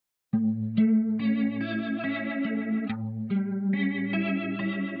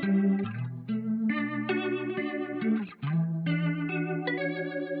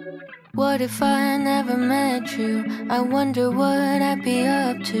What if I never met you? I wonder what I'd be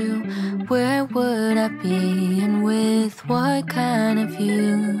up to. Where would I be and with what kind of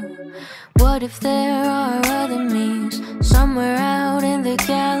you? What if there are other me's somewhere out in the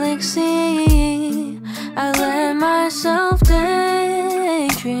galaxy? I let myself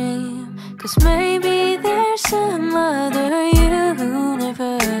daydream, 'cause maybe there's some other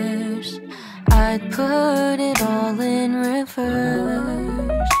universe. I'd put it all in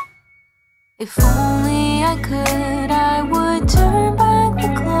reverse. If only I could, I would turn back the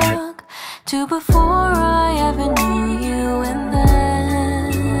clock to before I ever knew you, and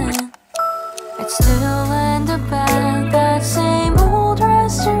then I'd still end up at that same old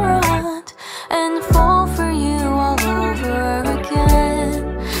restaurant and fall for you all over again,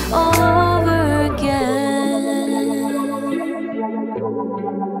 all over again.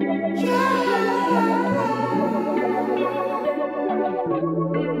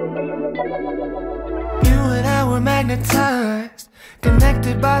 You and I were magnetized,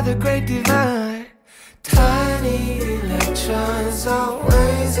 connected by the great divine. Tiny electrons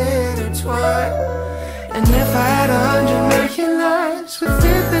always intertwined. And if I had 100 million lives with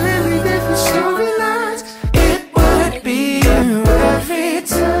infinitely different storylines, it would be you every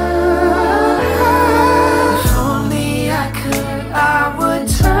time. If only I could, I would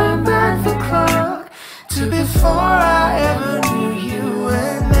turn back the clock to before I ever knew you,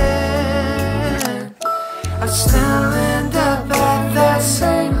 and then I'd still end up at that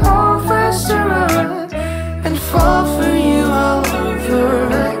same old restaurant and fall for you all over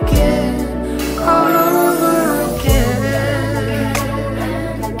again, all over again.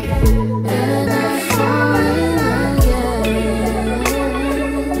 And I fall in again.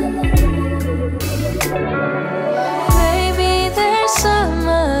 Maybe there's some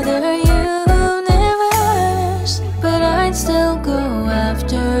other universe, but I'd still go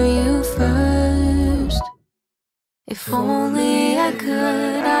after you first. If only I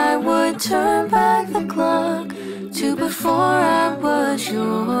could, I would turn back the clock to before I was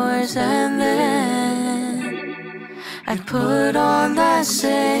yours, and then I'd put on that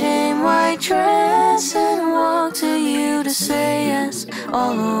same white dress and walk to you to say yes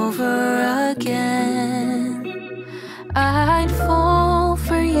all over again. I'd fall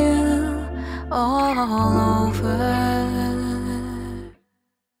for you all over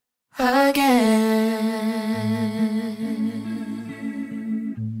again.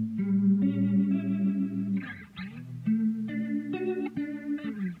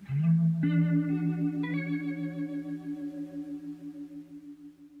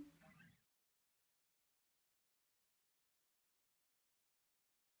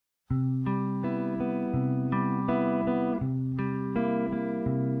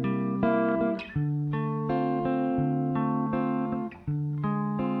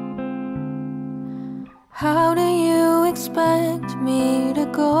 How do you expect me to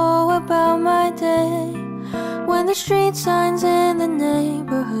go about my day when the street signs in the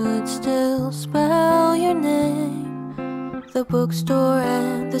neighborhood still spell your name? The bookstore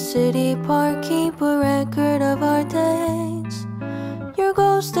and the city park keep a record of our dates. Your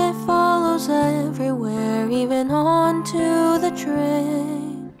ghost, it follows everywhere, even onto the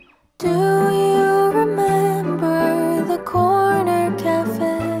train. Do you remember the corner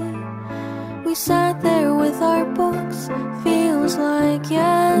cafe? We sat there with our books, feels like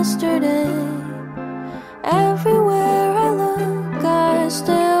yesterday. Everywhere I look, I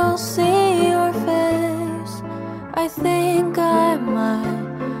still see your face. I think I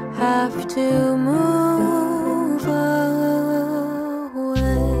might have to move away.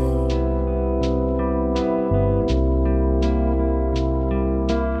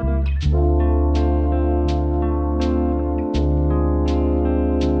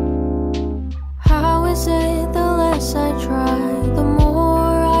 How is it the less I try, the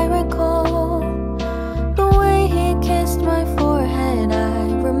more I recall the way he kissed my forehead? I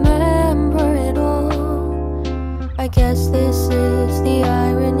remember it all. I guess this is the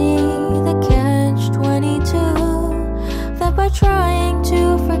irony that can't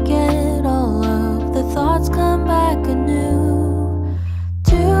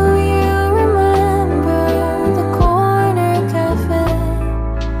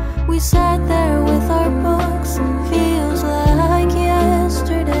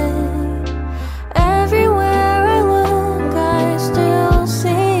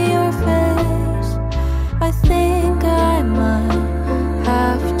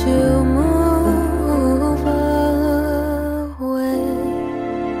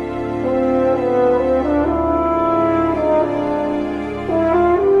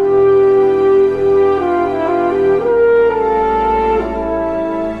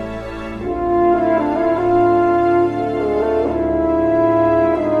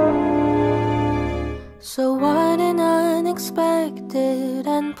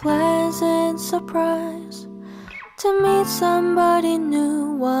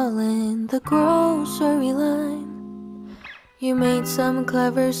the grocery line. You made some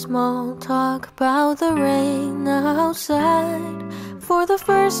clever small talk about the rain outside. For the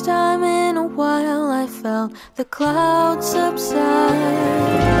first time in a while I felt the clouds subside.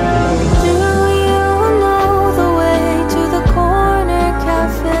 Do you know the way to the corner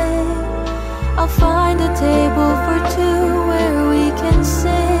cafe? I'll find a table for two where we can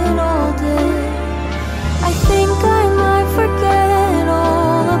sit all day. I think I might forget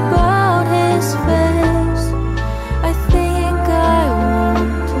all about his face. I think I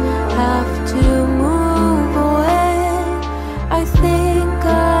won't have to move away. I think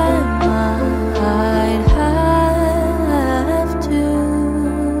I might have to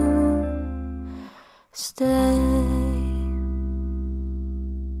stay.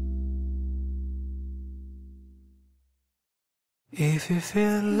 If you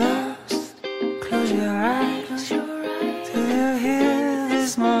feel lost, close your eyes. Till you hear the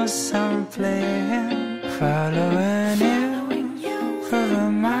small sound playing, following you for the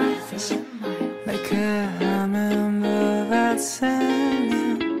miles, like a hummingbird that's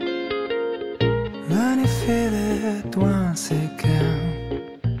singing. When you feel it once again,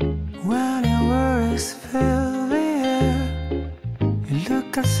 when your worries fill the air, you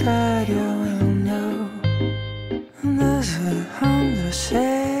look outside your window, and there's 100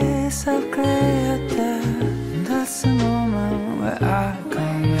 shades of grey out there. And that's the moment where I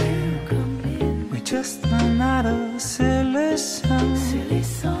come in. We're just another silly song,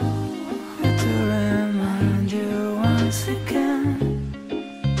 here to remind you once again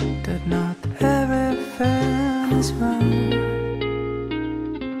that not everything is wrong.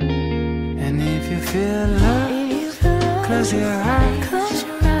 And if you feel love, close your eyes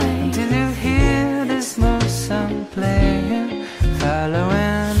until you hear the small sound playing,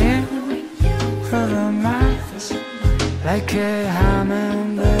 following you for the miles, like a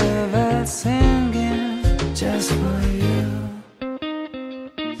hummingbird that's singing just for you.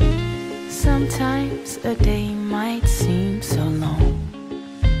 Sometimes a day might seem so long,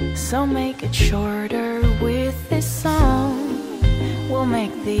 so make it shorter with this song. We'll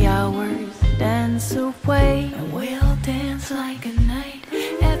make the hours dance away, and we'll dance like a night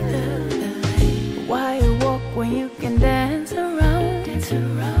at the lake. Why walk when you can dance around?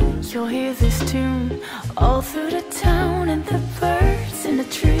 You'll hear this tune all through the town, and the birds in the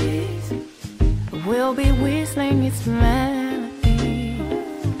trees will be whistling its melody.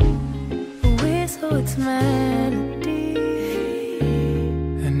 Whistle its melody.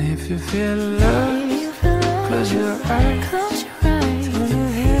 And if you feel love, close your eyes till you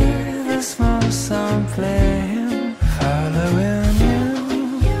hear the small sound playing, following you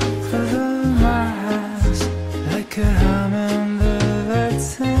for the miles, like a hummingbird that's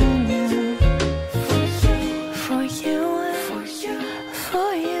singing. For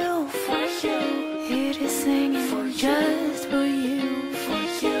you, it is singing just for you. For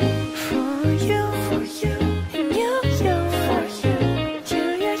you, and you, for you.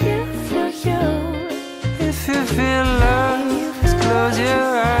 If you feel love, just close your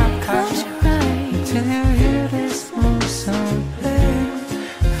eyes until you hear this small sound playing,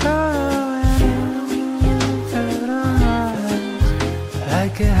 following you through the miles,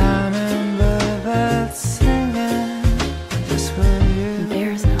 like a hummingbird that's singing just for you.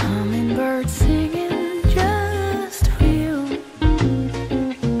 There's a hummingbird singing just for you.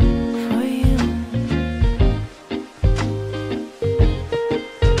 For you.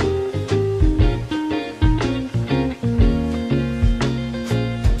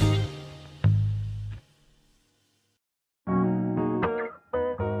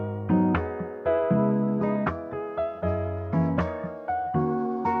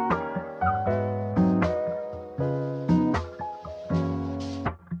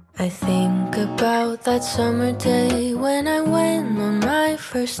 I think about that summer day when I went on my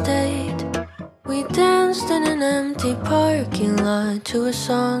first date. We danced in an empty parking lot to a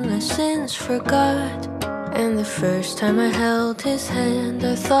song I since forgot. And the first time I held his hand,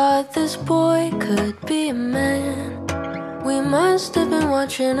 I thought this boy could be a man. We must have been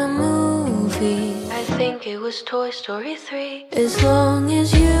watching a movie, I think it was Toy Story 3. As long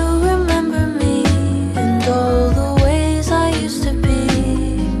as you remember me and all the ways I used to be,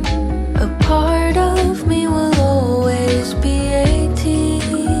 a part of me will always be 18.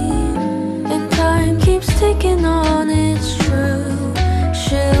 And time keeps ticking on, it's true.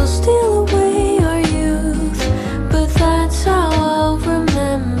 She'll steal away our youth, but that's how I'll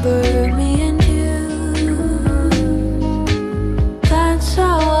remember me and you. That's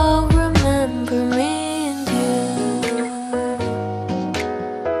how I'll remember me and you.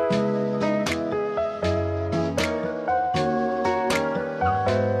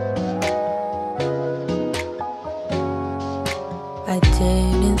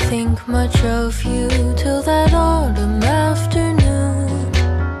 didn't think much of you till that autumn afternoon.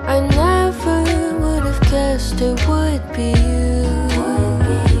 I never would have guessed it would be you.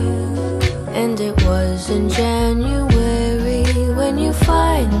 And it was in January when you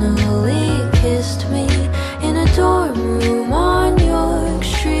finally kissed me in a dorm room on York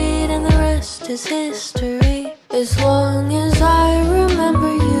Street, and the rest is history. As long as I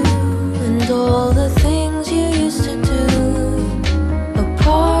remember you and all the things you used to do, a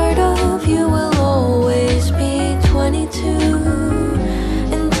part of you will always be 22.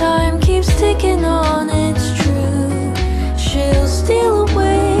 And time keeps ticking on, it's true. She'll steal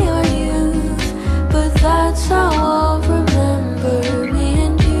away our youth, but that's how I'll remember me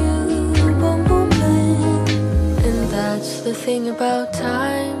and you. Boom, boom, bang. And that's the thing about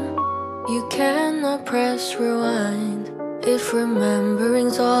time, you cannot press rewind. If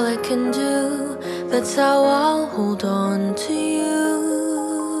remembering's all I can do, that's how I'll hold on to you.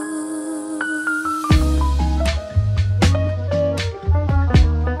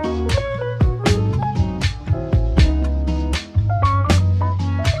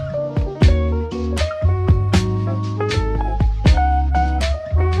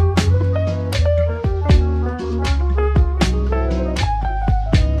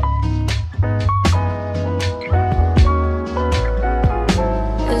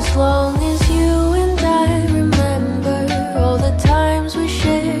 As long as you and I remember all the times we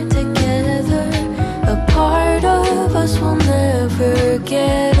shared together, a part of us will never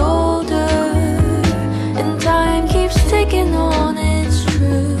get older. And time keeps ticking on, it's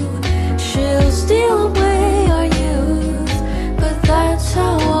true. She'll steal away our youth, but that's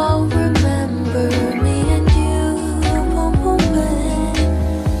how I'll remember me and you. Boom, boom, bang.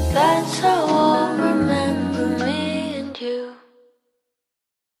 That's how I'll remember me and you.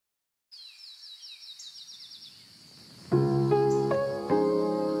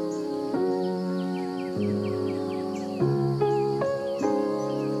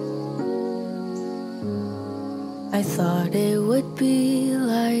 I thought it would be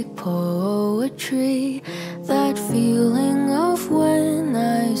like poetry, that feeling of when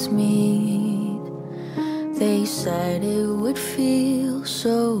eyes meet. They said it would feel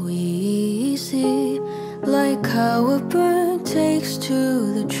so easy, like how a bird takes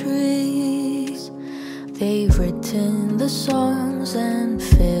to the trees. They've written the songs and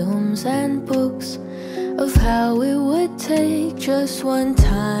films and books of how it would take just one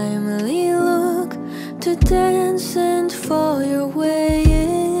timely look to dance and fall your way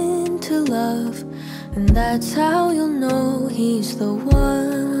into love. And that's how you'll know he's the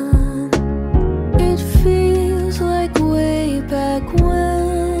one. It feels like way back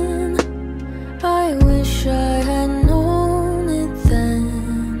when. I wish I had known it then.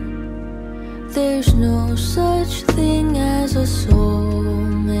 There's no such thing as a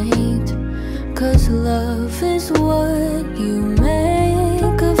soulmate, 'cause love is what you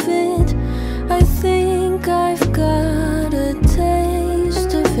make of it. I think I've got a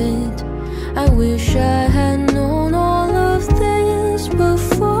taste of it. I wish I had known all of this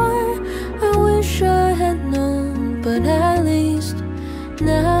before. I wish I had known, but at least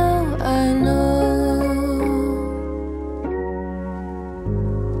now I know.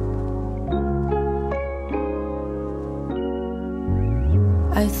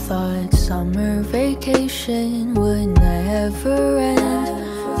 I thought summer vacation would never end.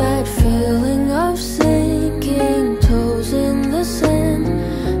 That feeling of sinking toes in the sand.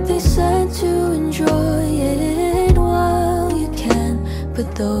 They said to enjoy it while you can,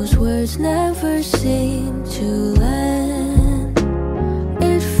 but those words never seem to land.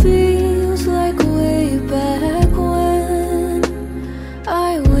 It feels like way back when.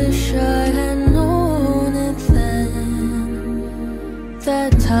 I wish I had known it then.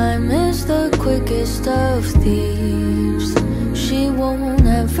 That time is the quickest of thieves. She won't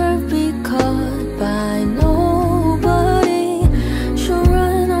ever be caught by nobody. She'll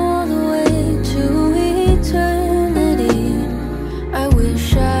run all the way to eternity. I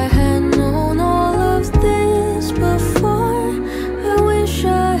wish I had known all of this before. I wish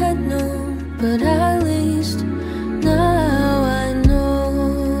I had known, but at least now I know.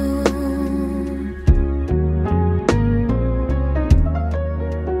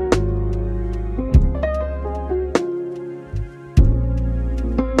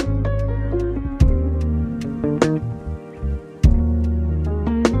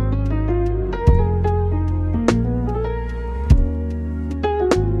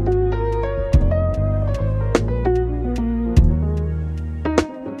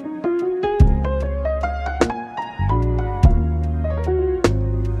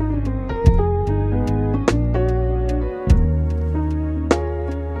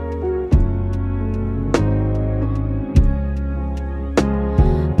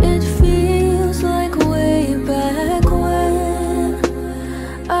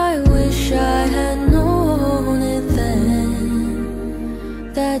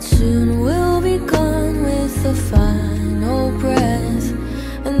 that soon we'll be gone with the final breath,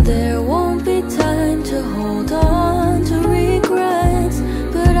 and there won't be time to hold on to regrets.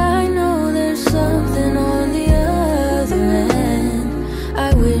 But I know there's something on the other end. I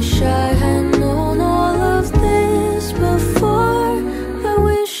wish I had known all of this before. I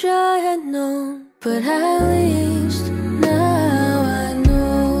wish I had known, but at least now I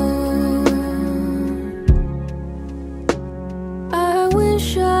know. I wish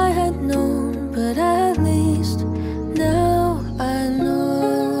I had known, but at least now I know.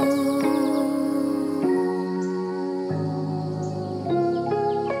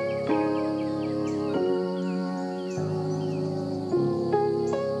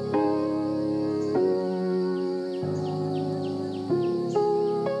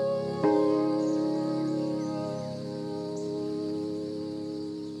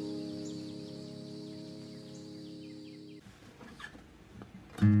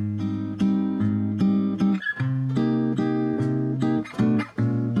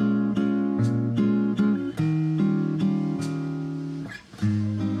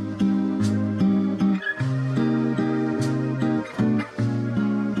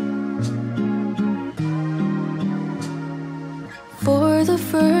 For the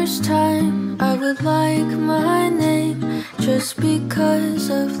first time, I would like my name just because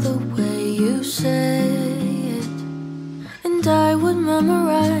of the way you say it. And I would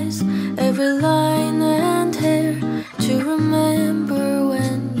memorize every line and hair to remember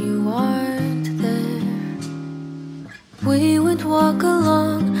when you aren't there. We would walk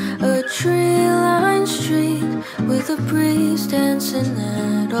along a tree-lined street with a breeze dancing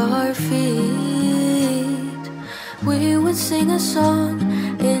at our feet. We would sing a song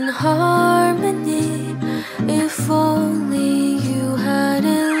in harmony. If only you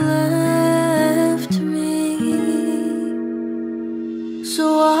hadn't left me. So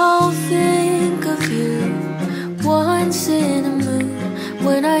I'll think of you once in a moon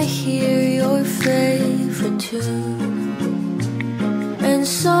when I hear your favorite tune. And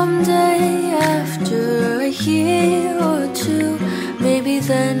someday after a year or two, maybe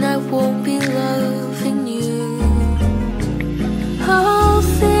then I won't be loving you. I'll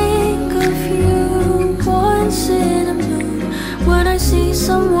think of you once in a moon when I see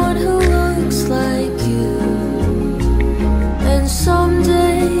someone who looks like you. And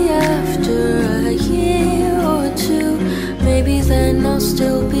someday after a year or two, maybe then I'll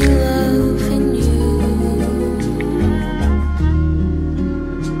still be loving you.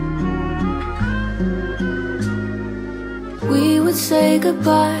 We would say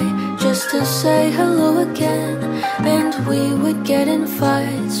goodbye just to say hello again, and we would get in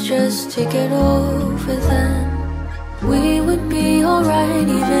fights just to get over them. We would be alright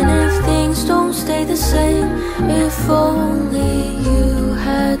even if things don't stay the same. If only you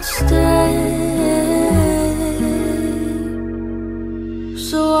had stayed.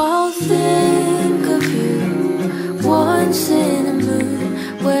 So I'll think of you once in a moon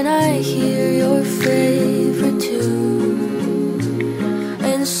when I hear your favorite tune.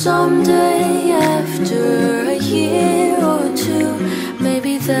 And someday after a year or two,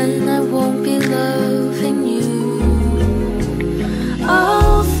 maybe then I won't be loving you.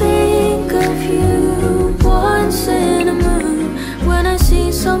 I'll think of you once in a moon when I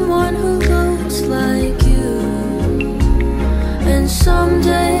see someone who looks like you. And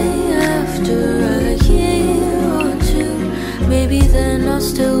someday after a year or two, maybe then I'll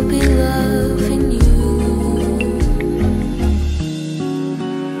still be loving you.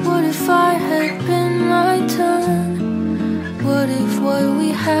 What if I had been my turn? What if what we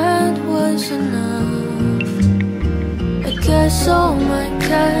had was enough? I guess all my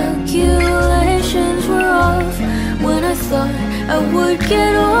calculations were off when I thought I would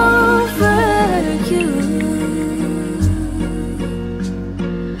get over you.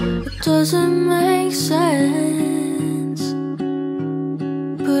 It doesn't make sense,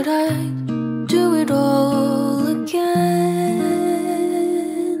 but I'd do it all again.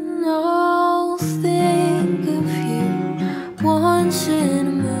 I'll think of you once in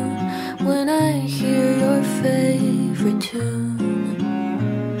a moon when I hear your favorite tune.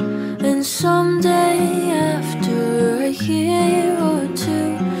 And someday after a year or two,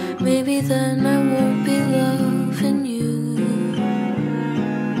 maybe then I won't be loving you.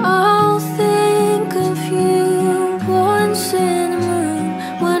 I'll think of you once in a moon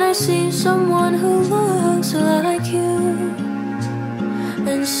when I see someone who looks like you.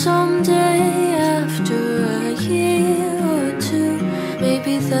 And someday after a year or two,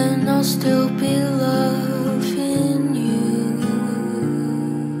 maybe then I'll still be loving you.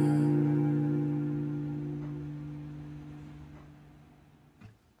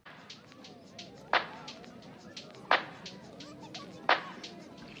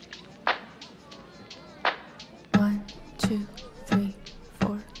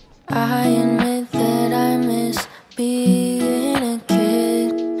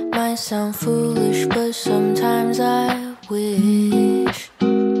 might sound foolish, but sometimes I wish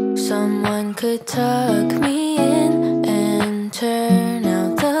someone could tuck me in and turn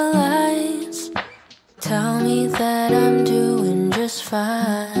out the lights. Tell me that I'm doing just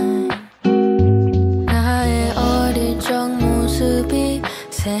fine. 나의 어릴 적 모습이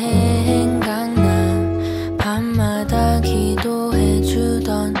생각나. 밤마다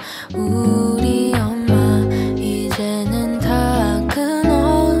기도해주던 우리 엄마. 이제는 다 큰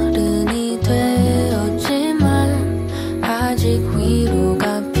어른이 되었지만 아직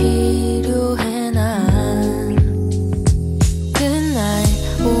위로가 필요해 난.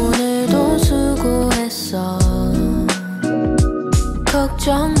 Goodnight, 오늘도 수고했어.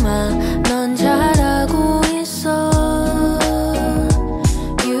 걱정 마, 넌 잘하고 있어.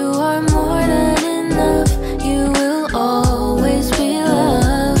 You are more than enough. You will always be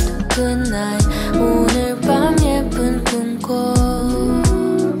loved. Good night. 오늘 밤 예쁜 꿈 꿔.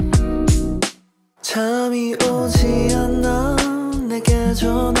 잠이 오지 않아 내게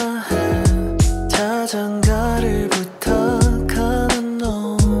전화해. 자장가를 부탁하는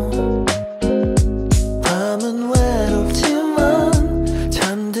너. 밤은 외롭지만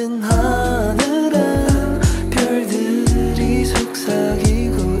잠든 하늘에 별들이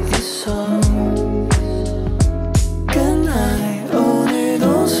속삭이고 있어. Good night,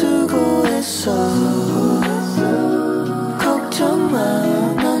 오늘도 수고했어. 걱정 마,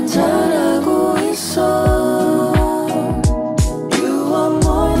 넌 잘하고 있어. You are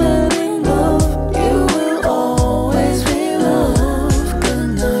more than enough. You will always be loved.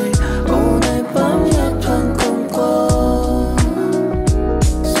 Good night, 오늘 밤 예쁜 꿈 꿔.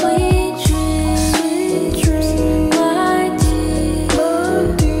 Sweet dreams, my dear.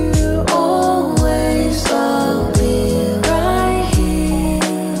 Always I'll be right here.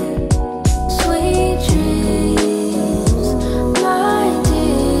 Sweet dreams, my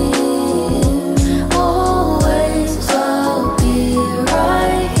dear. Always I'll be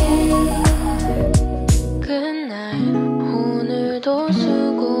right here. Good night. 오늘도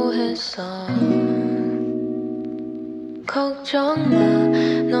수고했어. 걱정 마,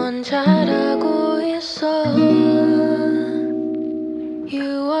 넌 잘하고 있어.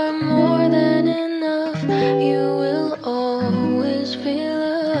 You are more than enough. You will always be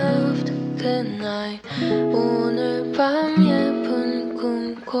loved. Good night. 오늘 밤 예쁜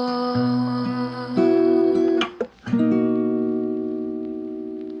꿈 꿔.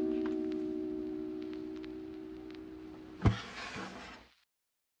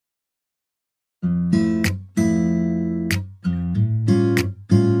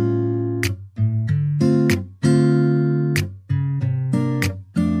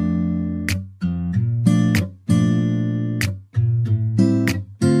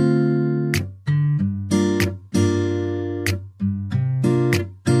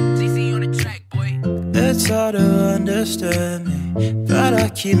 It's hard to understand me, but I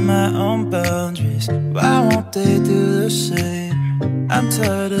keep my own boundaries. Why won't they do the same? I'm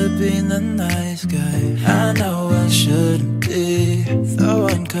tired of being the nice guy. I know I shouldn't be the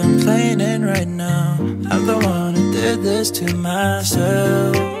one complaining right now. I'm the one who did this to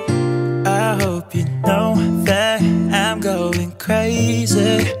myself. I hope you know that I'm going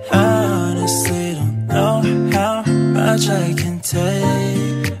crazy. I honestly don't know how much I can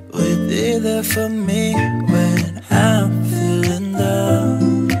take. Will you be there for me when I'm feeling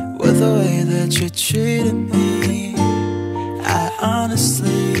down? With the way that you treated me, I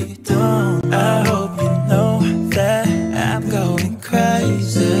honestly don't. I hope you know that I'm going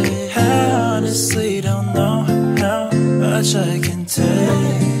crazy. I honestly don't know how much I can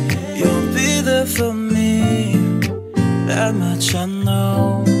take. You'll be there for me, that much I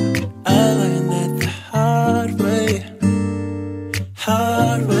know. I learned that the hard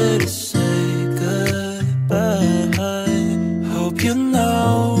way to say goodbye. Hope you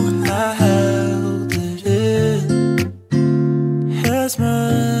know I held it in as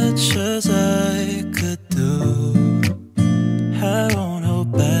much as I could do. I won't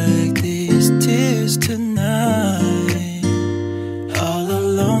hold back these tears tonight, all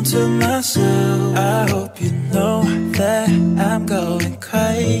alone to myself. I hope you know that I'm going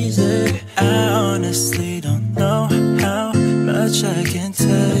crazy. I honestly don't know how much I can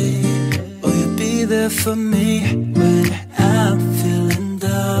take. Will you be there for me when I'm feeling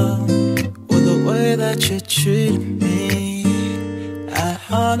down? With the way that you treat me, I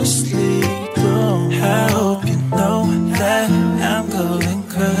honestly don't. I hope you know that I'm going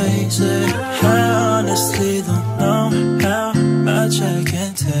crazy. I honestly don't know how much I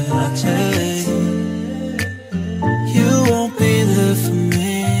can take. You won't be there for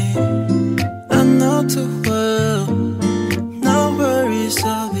me, I know too well. No worries,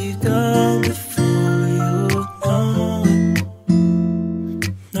 I'll be gone.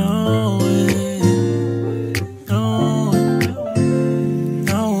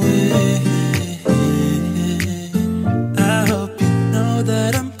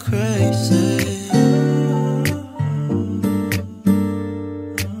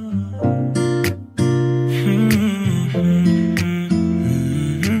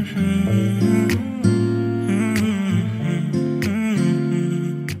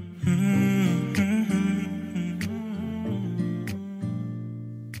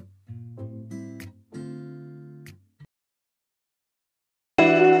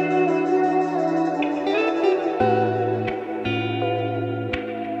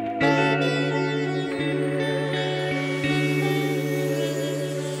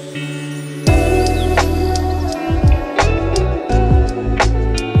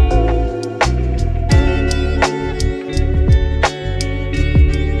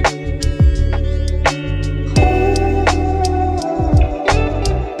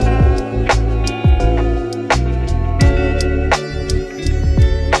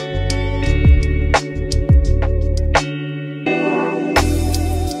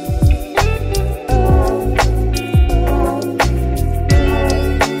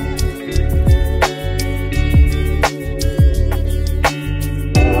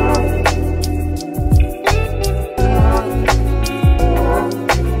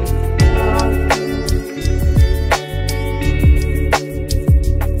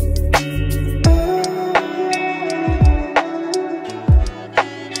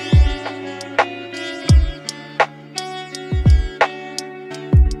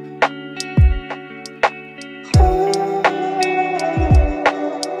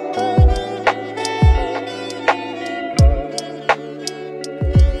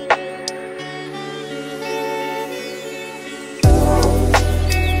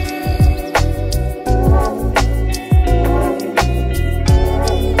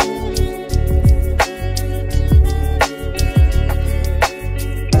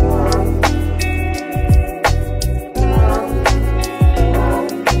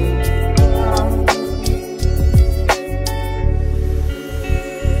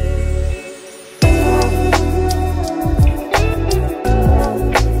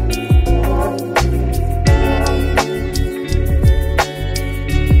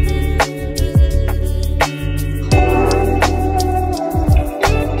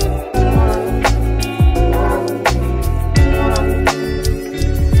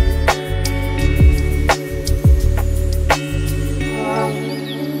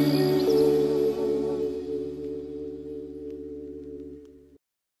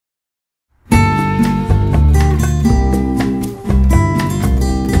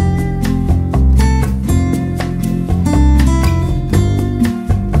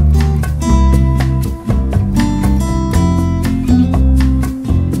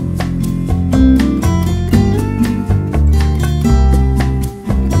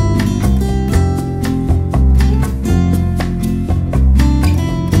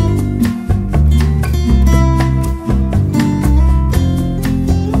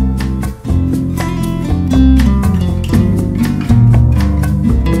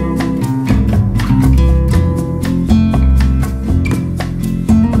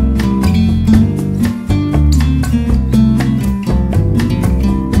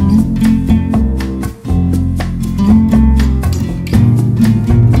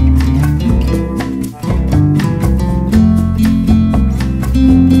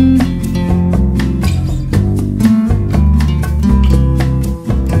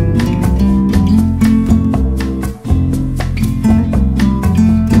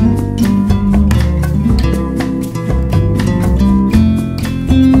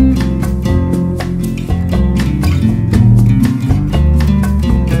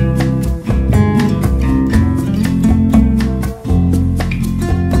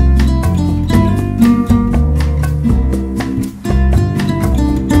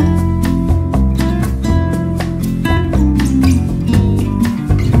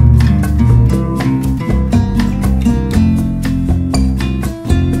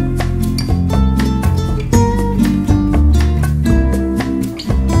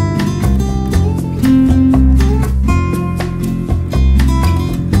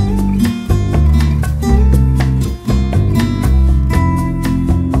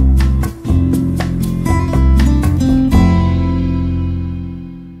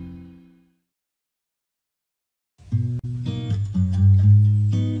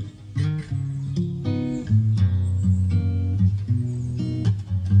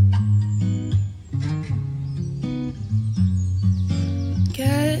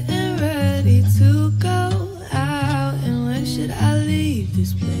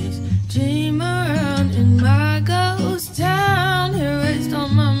 this place. Dream around in my ghost town. Erased all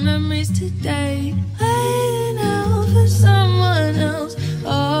my memories today. Waiting out for someone else.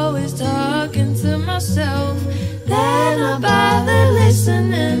 Always talking to myself. Then I bother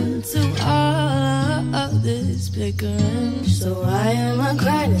listening to all of this bickering. So why am I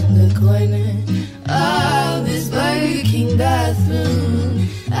crying in the corner of this Burger King bathroom?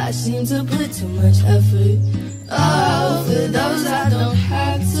 I seem to put too much effort. Oh, for those I don't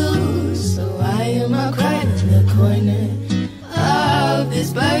have to. So why am I crying in the corner of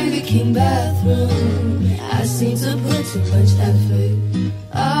this Burger King bathroom? I seem to put too much effort.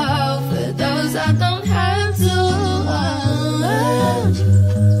 Oh, for those I don't have to.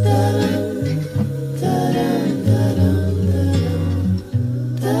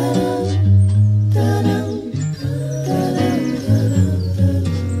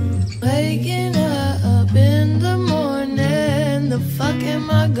 Waking up in the morning, the fuck am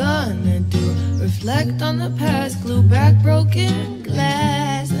I gonna do? Reflect on the past, glue back broken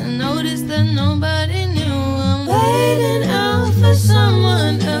glass, and notice that nobody knew. I'm waiting out for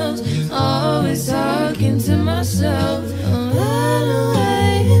someone else, always talking to myself. I'm run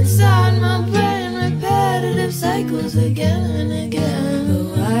away inside my brain, repetitive cycles again and again. But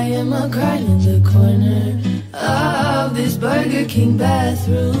why am I crying in the corner of this Burger King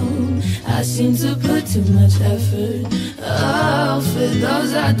bathroom? I seem to put too much effort. Oh, for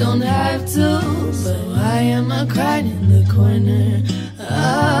those I don't have to. But why am I crying in the corner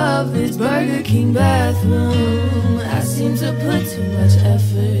of this Burger King bathroom? I seem to put too much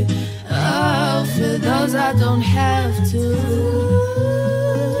effort. Oh, for those I don't have to.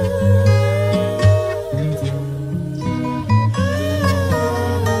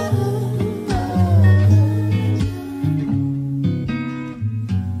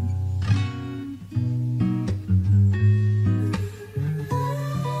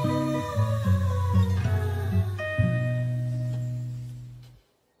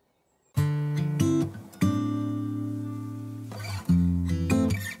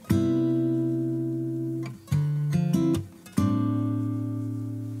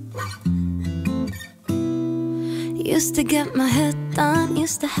 Used to get my hair done,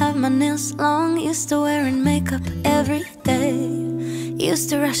 used to have my nails long, used to wearing makeup every day. Used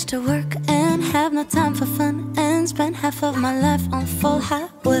to rush to work and have no time for fun, and spend half of my life on full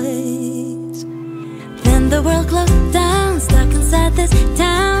highways. Then the world closed down, stuck inside this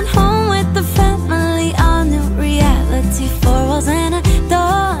town, home with the family, all new reality. Four walls and a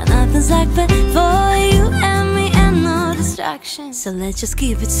door, nothing's like before, you and me and no distractions. So let's just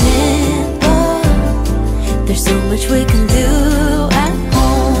keep it simple. There's so much we can do at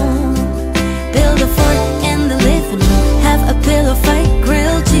home. Build a fort in the living room, have a pillow fight,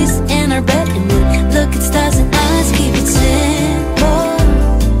 grilled cheese in our bed, and then look at stars and eyes. Keep it simple.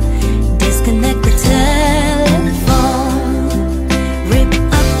 Disconnect the telephone, rip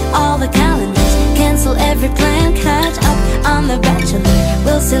up all the calendars, cancel every plan, catch up on The Bachelor.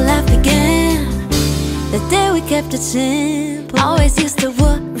 We'll still laugh again the day we kept it simple. Always used to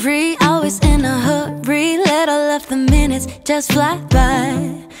worry, always in a hurry, let all of the minutes just fly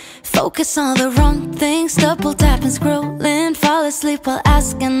by. Focus on the wrong things, double tapping, scrolling, fall asleep while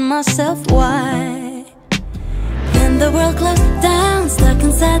asking myself why. Then the world closed down, stuck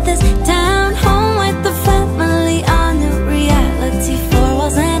inside this town, home with the family, all new reality. Four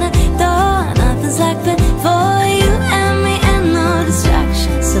walls and a door, nothing's like before, you and me and no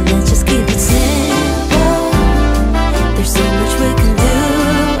distractions. So let's just keep it simple. There's so much we can do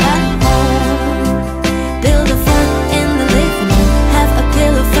at home. Build a fort in the living room, have a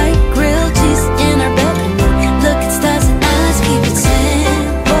pillow fight, grilled cheese in our bed, and look at stars and eyes. Keep it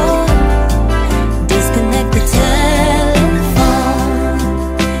simple. Disconnect the telephone,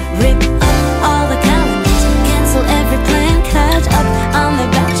 rip up all the calendars, cancel every plan, catch up on The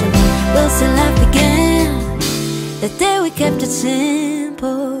Bachelor. We'll still laugh again the day we kept it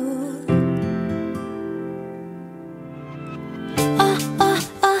simple.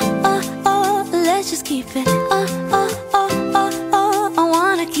 Let's just keep it, I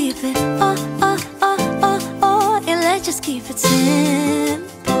wanna keep it, yeah, let's just keep it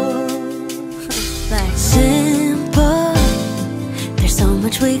simple. Like simple, there's so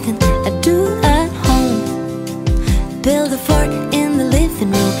much we can do at home. Build a fort in the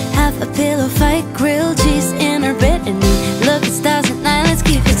living room, have a pillow fight, grilled cheese in our bed, and look at stars at night. Let's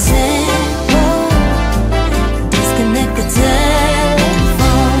keep it simple. Disconnect the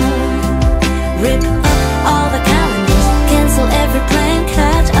telephone, rip up all the calendars, cancel every plan,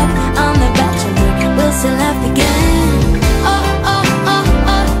 catch up on The Bachelor. We'll still laugh again. Oh, oh, oh.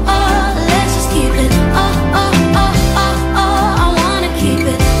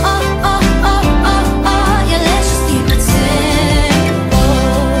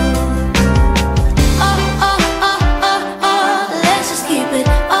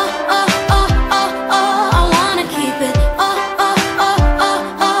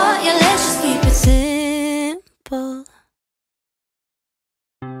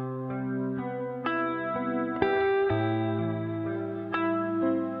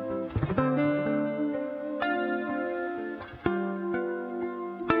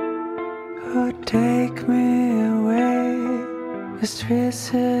 take me away. The streets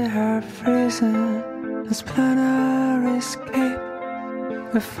here are freezing. Let's plan our escape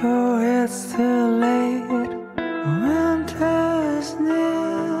before it's too late. Winter's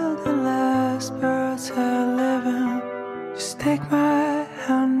near, the last birds are living. Just take my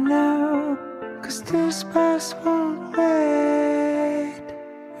hand now, 'cause these birds won't wait.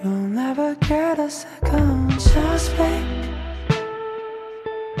 You'll never get a second chance, babe.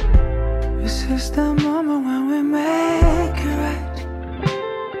 This is the moment when we make it right.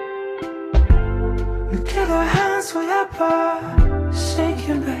 Look at our hands, we are both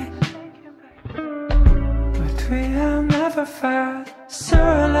shaking, babe. But we have never felt so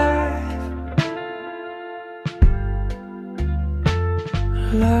alive.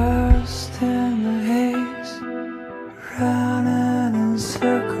 Lost in the haze, running in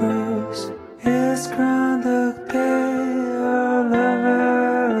circles. It's Groundhog Day all over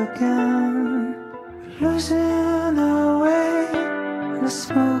again. Losing our way in the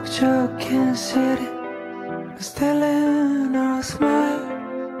smoke-choking city, stealing our smile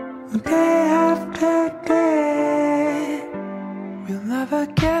day after day. We'll never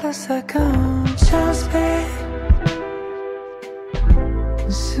get a second chance, babe.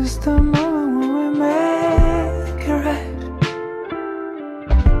 This is the moment when we make it right.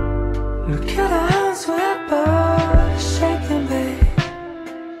 Look at our hands, we're both shaking, babe.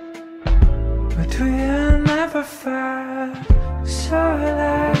 But we are never felt so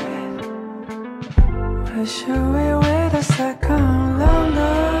alive. Why should we wait a second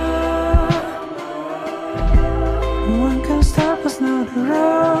longer? No one can stop us now, the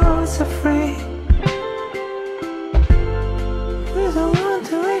roads are free. We don't want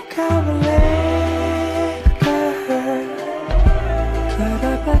to recover later. Light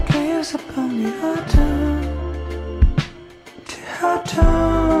up like I used upon the autumn, the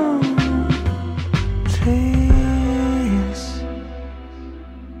autumn trees.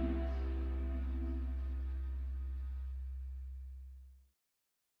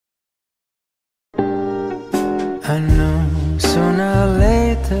 I know sooner or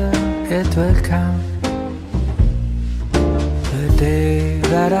later it will come, the day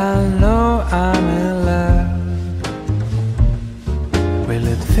that I know I'm in love. Will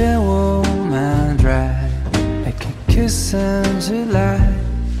it feel warm and dry like a kiss in July?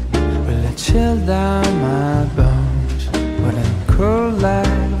 Will it chill down my bones? Will it cool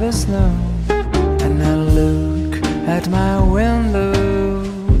like the snow? And I look at my window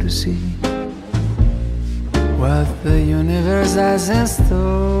to see what the universe has in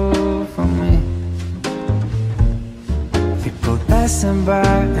store for me. People passing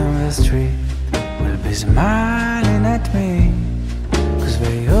by in the street will be smiling at me, 'cause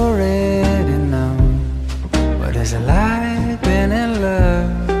they already know what it's like being in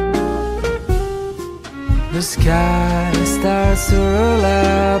love. The sky starts to roll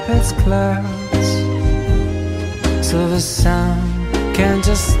up its clouds, so the sun can't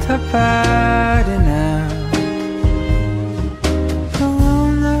just stop hiding out. The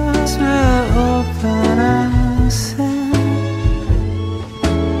windows will open and sing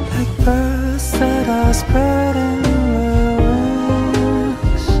like birds that are spreading their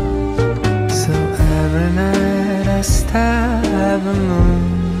wings. So every night I stare at the moon,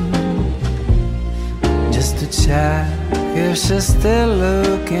 just to check if she's still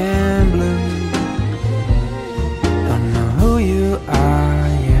looking blue. Don't know who you are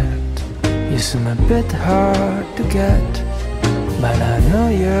yet, you seem a bit hard to get, but I know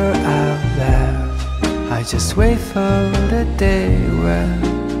you're out there. I just wait for the day when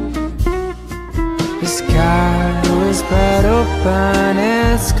the sky will spread open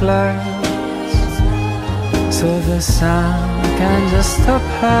its clouds, so the sun can just stop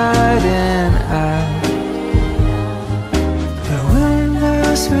hiding out. The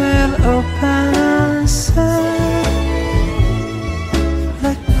windows will open and sing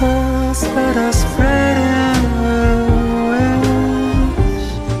like birds that are spreading their wings.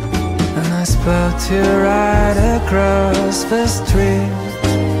 And I spot you right across the street,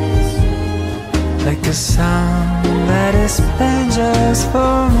 like a song that is playing just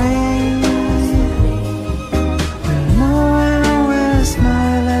for me. We'll know and we'll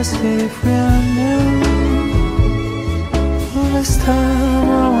smile as if we knew. All this time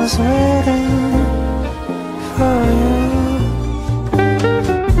I was waiting for you.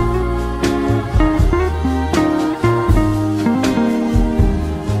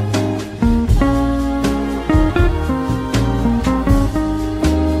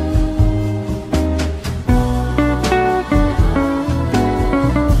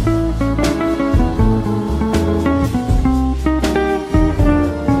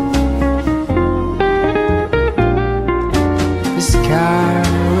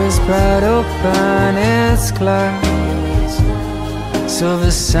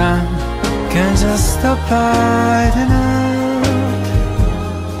 sun can just stop lighting up.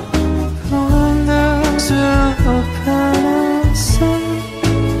 The windows will open and sing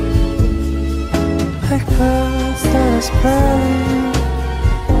like birds that are spreading,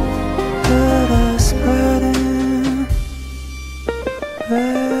 that are spreading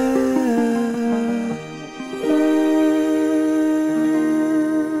their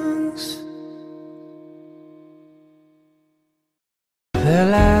wings. The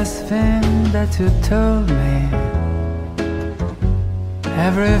last thing that you told me,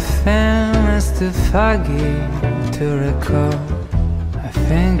 everything is too foggy to recall. I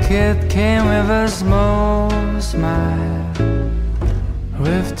think it came with a small smile,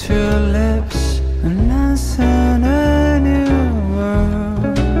 with two lips and answered a new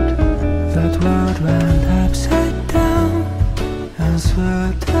word. That word went upside down and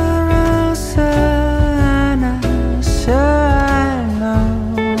swirled around, and I'm sure I know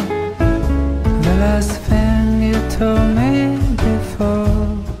the last thing you told me before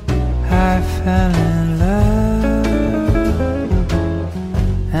I fell in love.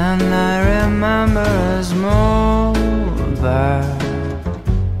 And I remember a small bar,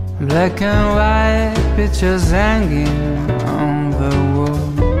 black and white pictures hanging on the wall,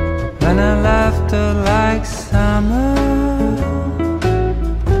 when I laughed like summer,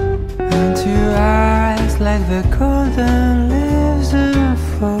 and your eyes like the golden leaves in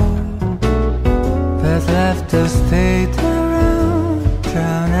fall, that left the state around,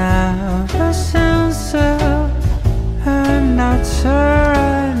 drown out the sunset. I'm not sure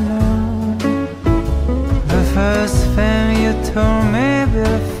I know the first thing you told me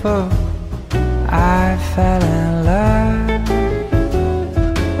before I fell in love.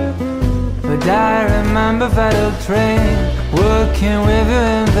 But I remember that old train, walking with you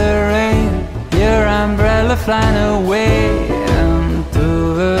in the rain, your umbrella flying away into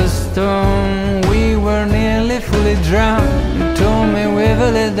the storm. We were nearly fully drowned. You told me we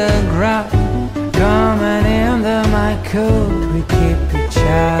will hit the ground, coming into my coat, we keep each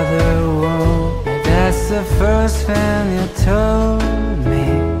other warm. That's the first thing you told me.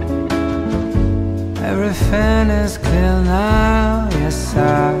 Everything is clear now, yes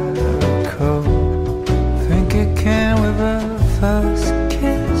I recall. Think it came with a first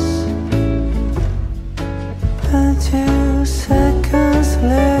kiss, but 2 seconds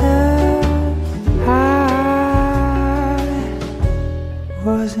later I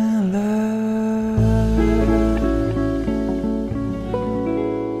was in love.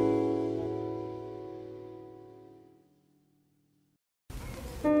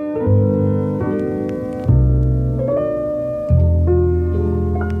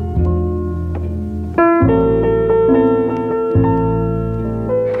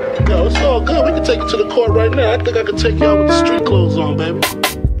 Yo, it's all good. We can take it to the court right now. I think I can take you out with the street clothes on, baby.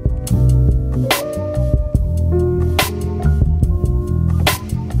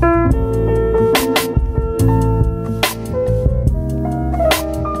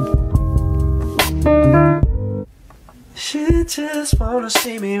 She just wanna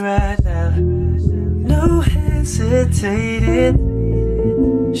see me right now, no hesitating.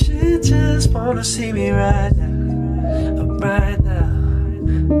 She just wanna see me right now, right now.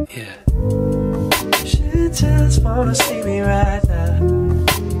 Yeah. She just wanna see me right now,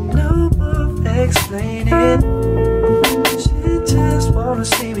 no more explaining. She just wanna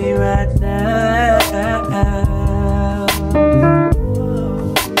see me right now.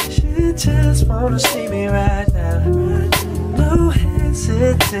 She just wanna see me right now, no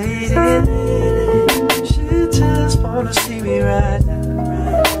hesitating. She just wanna see me right now,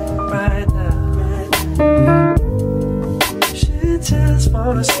 right now. She just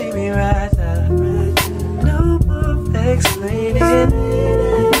wanna see me right now, no more explaining.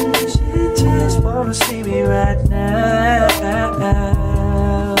 She just wanna see me right now.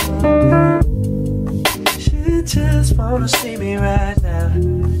 She just wanna see me right now.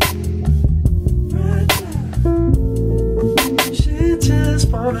 She just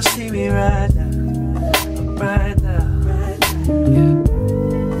wanna see me right now, right now.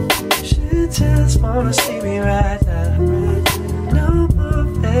 She just wanna see me right now, no more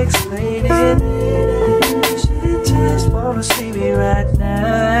explaining. She just wanna see me right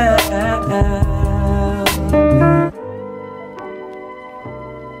now.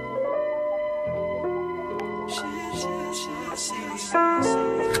 She just wanna see me.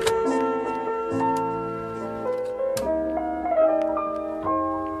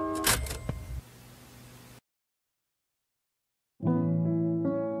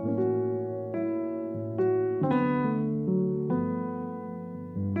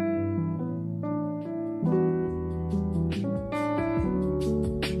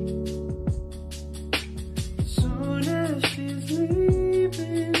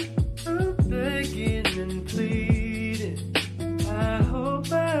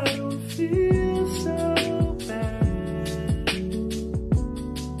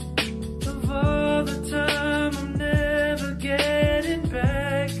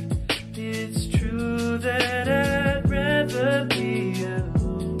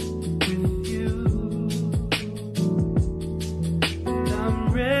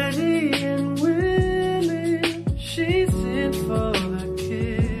 ready and willing. She's in for the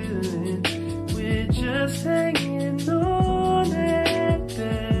killing. We're just hanging on at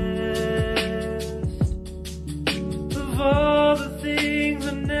best. Of all the things I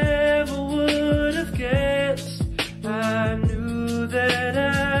never would have guessed, I knew that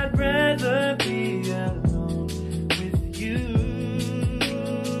I'd rather be alone with you.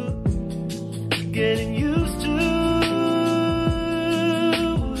 Getting used to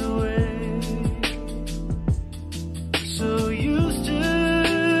the way, so used to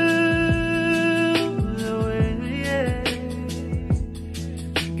the way, yeah.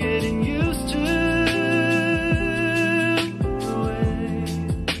 Getting used to the way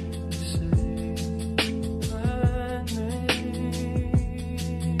you say my name.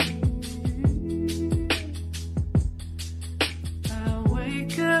 I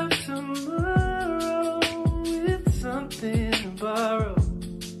wake up tomorrow with something to borrow,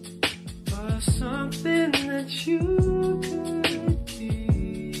 or something that you could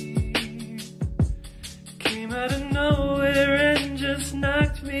keep. Came out of nowhere and just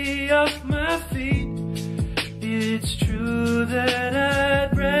knocked me off my feet. It's true that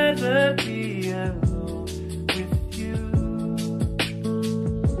I'd rather be alone with you.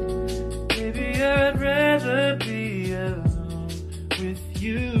 Baby, I'd rather be alone with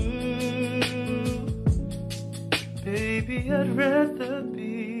you. Baby, I'd rather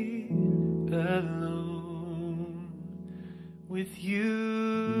be alone with you.